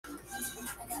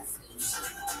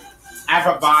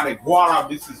Everybody, what up?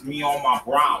 This is me on my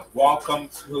brow. Welcome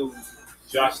to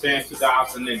Just Dance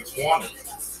 2020.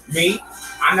 Me,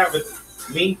 I never,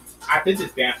 me, I did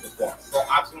this dance before, so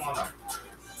I just want to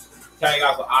tell you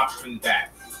guys an option that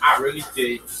I really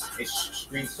did a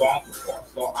stream song before,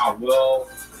 so I will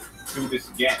do this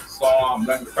again. So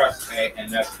let me press A and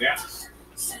let's dance.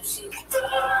 Sushi.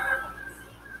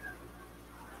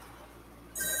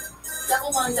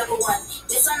 Double one,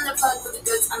 this on the plug with the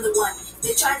goods, I'm the one.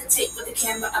 They try to take with the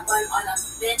camera, I bun on them.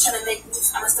 They ain't trying to make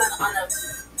moves, I'm a stun on them.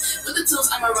 With the tools,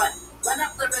 I'ma run. Run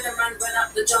up the rhythm, run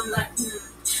up the drum like,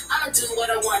 I'ma do what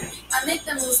I want. I make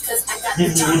the moves cause I got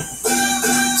the job.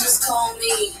 Just call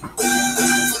me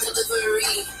for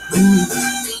delivery.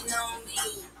 They know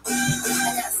me.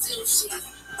 I got sushi.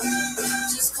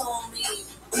 Just call me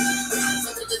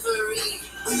for delivery.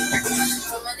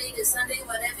 From Monday to Sunday,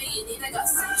 whatever you need, I got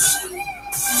sushi.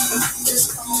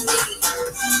 Just call me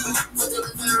for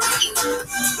delivery.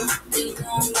 They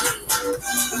know me.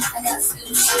 I got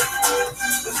sushi.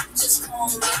 Just call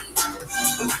me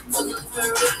for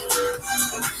delivery.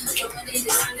 From Monday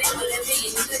to Sunday, whatever you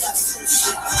need, I got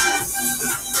sushi.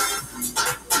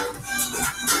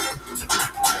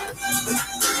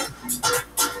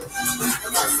 I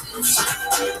got sushi.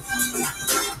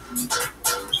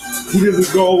 He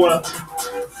doesn't go well.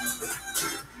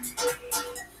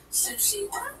 Sushi.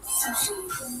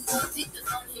 Take the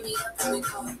phone, hit me up and we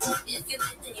call. If you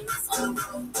like, then you miss on the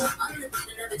road. I'm the beat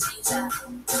and never change that.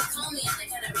 Call me and I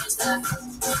can arrange that.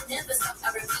 Never stop, I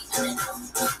repeat and I know.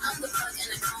 I'm the plug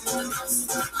and I call me the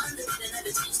most. I'm the beat and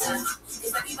never change that.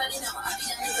 Cause everybody know I be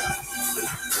on the go.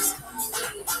 Just call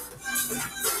me.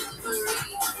 Delivery.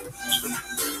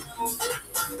 They know me.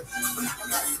 I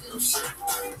got sushi.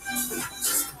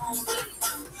 Just call me.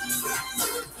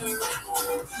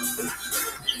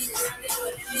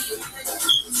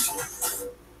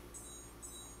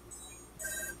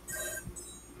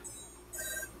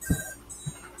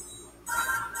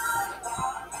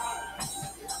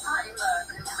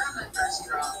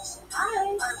 Hi, I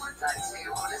would like to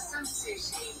order some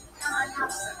sushi. Can I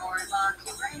have some more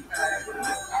Marky Rainbow?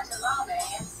 Edamame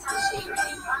and sashimi.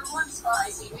 I want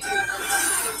spicy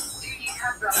noodles. Do you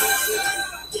have rubber tea?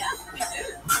 Yeah,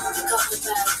 got the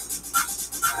bag.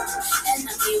 And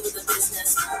I'm here with the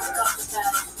business. Got the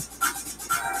bag.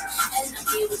 And I'm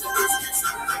here with the business.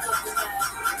 Got the bag.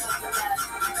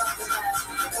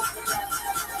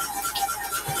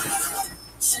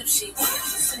 Sushi.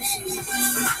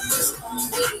 Just call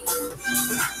me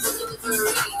for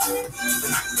delivery.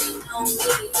 They know me.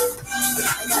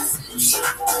 I got sushi.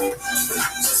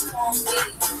 Just call me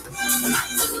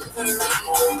for delivery.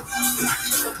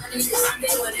 From Monday to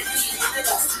Sunday, whatever you need, I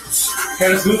got sushi.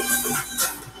 Hey,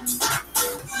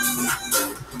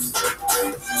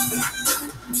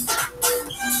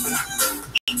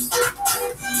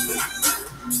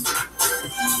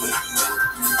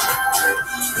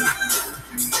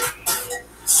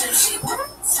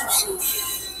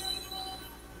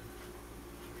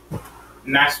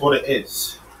 and that's what it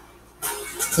is.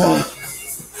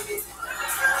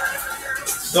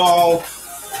 So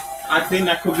I think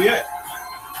that could be it.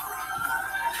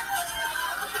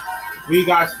 What do you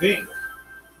guys think?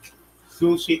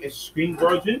 Sushi is screen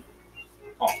version?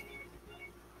 Oh.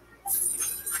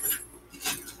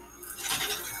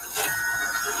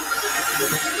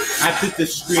 I did the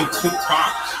screen 2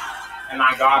 times and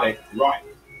I got it right.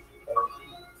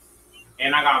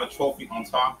 And I got a trophy on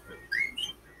top of it.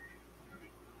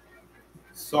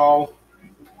 So,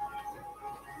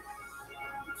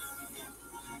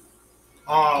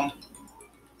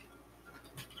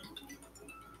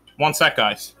 one sec,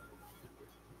 guys.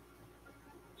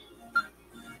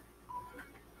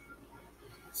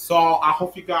 So I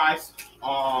hope you guys,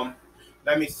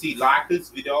 let me see, like this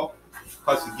video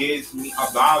because it gives me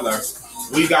 $1.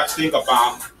 What do you guys think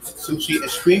about Sushi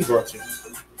Extreme version?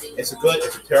 Is it good?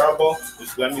 Is it terrible?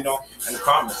 Just let me know in the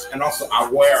comments. And also, I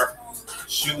wear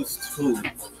shoes too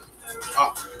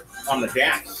up on the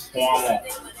dance, so I won't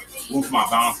lose my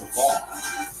balance and fall.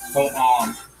 So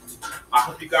I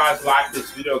hope you guys like this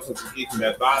video because it gives me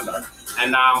 $1,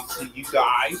 and I'll see you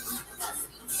guys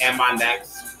in my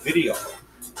next video.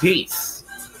 Peace.